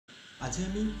আজি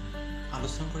আমি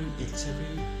আলোচনা কৰিম HIV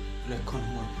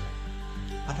লক্ষণসমূহৰ বিষয়ে।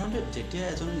 সাধাৰণতে যেতিয়া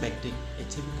এজন ব্যক্তিক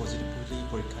HIV পজিটিভ বুলি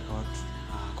পৰীক্ষাগাৰত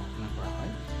ঘোষণা কৰা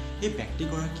হয়, এই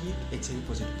ব্যক্তিগৰাকীক HIV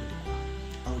পজিটিভ বুলি কোৱা হয়।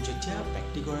 আৰু যেতিয়া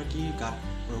ব্যক্তিগৰাকীৰ গাত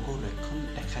ৰোগৰ লক্ষণ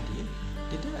দেখা দিয়ে,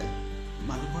 তেতিয়া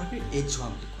মানুহগৰাকীৰ AIDS হোৱা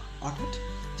বুলি কোৱা হয়। অৰ্থাৎ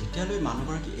যেতিয়ালৈ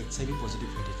মানুহগৰাকী HIV পজিটিভ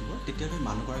হৈ থাকিব, তেতিয়ালৈ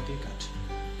মানুহগৰাকীৰ গাত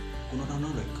কোনো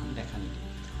ধৰণৰ লক্ষণ দেখা নিদিয়ে।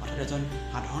 অৰ্থাৎ এজন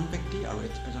সাধাৰণ ব্যক্তি আৰু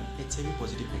এজন HIV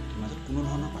পজিটিভ ব্যক্তিৰ মাজত কোনো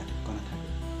ধৰণৰ পাৰ্থক্য নাথাকে।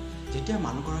 যেতিয়া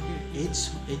মানুহগৰাকীৰ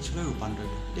এইডছলৈ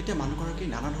ৰূপান্তৰিত হয়, তেতিয়া মানুহগৰাকীৰ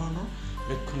নানা ধৰণৰ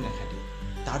লক্ষণ দেখা দিয়ে।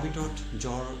 তাৰ ভিতৰত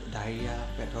জ্বৰ, ডায়েৰিয়া,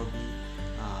 পেটৰ বিষ,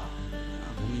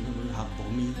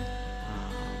 বমি,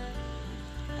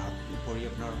 তাৰোপৰি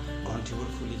আপোনাৰ গ্ৰন্থিবোৰ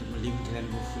লিম্ফ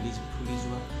গ্লেণ্ডবোৰ ফুলি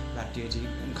যোৱা, ৰাতিয়ে যি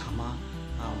ঘামা,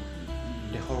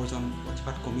 দেহৰ ওজন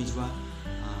অতিপাত কমি যোৱা,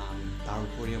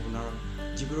 তাৰোপৰি আপোনাৰ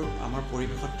যিবোৰ আমাৰ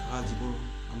পৰিৱেশত থকা যিবোৰ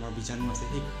আমাৰ বীজাণু আছে,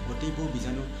 সেই গোটেইবোৰ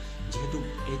বীজাণু যিহেতু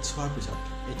AIDS হোৱাৰ পিছত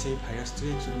HIV ভাইৰাছটোৱে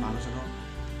একচুৱেলি মানুহজনৰ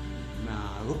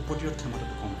ৰোগ প্ৰতিৰোধ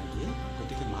ক্ষমতাটো কমাই দিয়ে।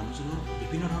 গতিকে মানুহজনৰ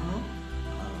বিভিন্ন ধৰণৰ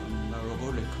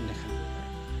ৰোগৰ লক্ষণ দেখা দিব পাৰে।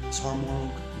 চৰ্ম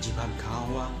ৰোগ, জিভাত ঘাঁ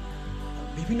হোৱা,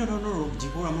 বিভিন্ন ধৰণৰ ৰোগ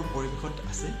যিবোৰ আমাৰ পৰিৱেশত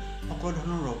আছে, সকলো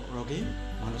ধৰণৰ ৰোগেই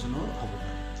মানুহজনৰ হ'ব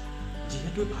পাৰে।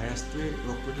 যিহেতু ভাইৰাছটোৱে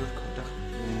ৰোগ প্ৰতিৰোধ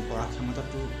কৰা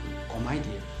ক্ষমতাটো কমাই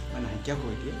দিয়ে বা নাইকিয়া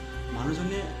কৰি দিয়ে,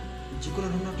 মানুহজনে যিকোনো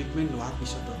ধৰণৰ ট্ৰিটমেণ্ট লোৱাৰ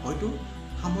পিছতো হয়তো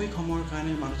সাময়িক সময়ৰ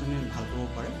কাৰণে মানুহজনে ভাল পাব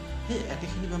পাৰে। সেই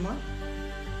একেখিনি বেমাৰ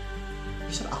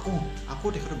পিছত আকৌ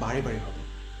তেখেতৰ বাৰে হ'ব।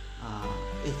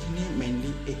 এইখিনি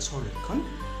মেইনলি এইডছৰ লক্ষণ।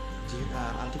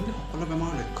 আল্টিমেটলি সকলো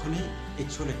বেমাৰৰ লক্ষণেই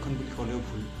এইডছৰ লক্ষণ বুলি ক'লেও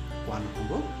ভুল কোৱা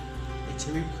নহ'ব।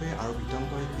 HIV বিষয়ে আৰু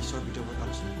বিতংকৈ পিছৰ ভিডিঅ'বোৰত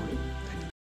আলোচনা কৰিম।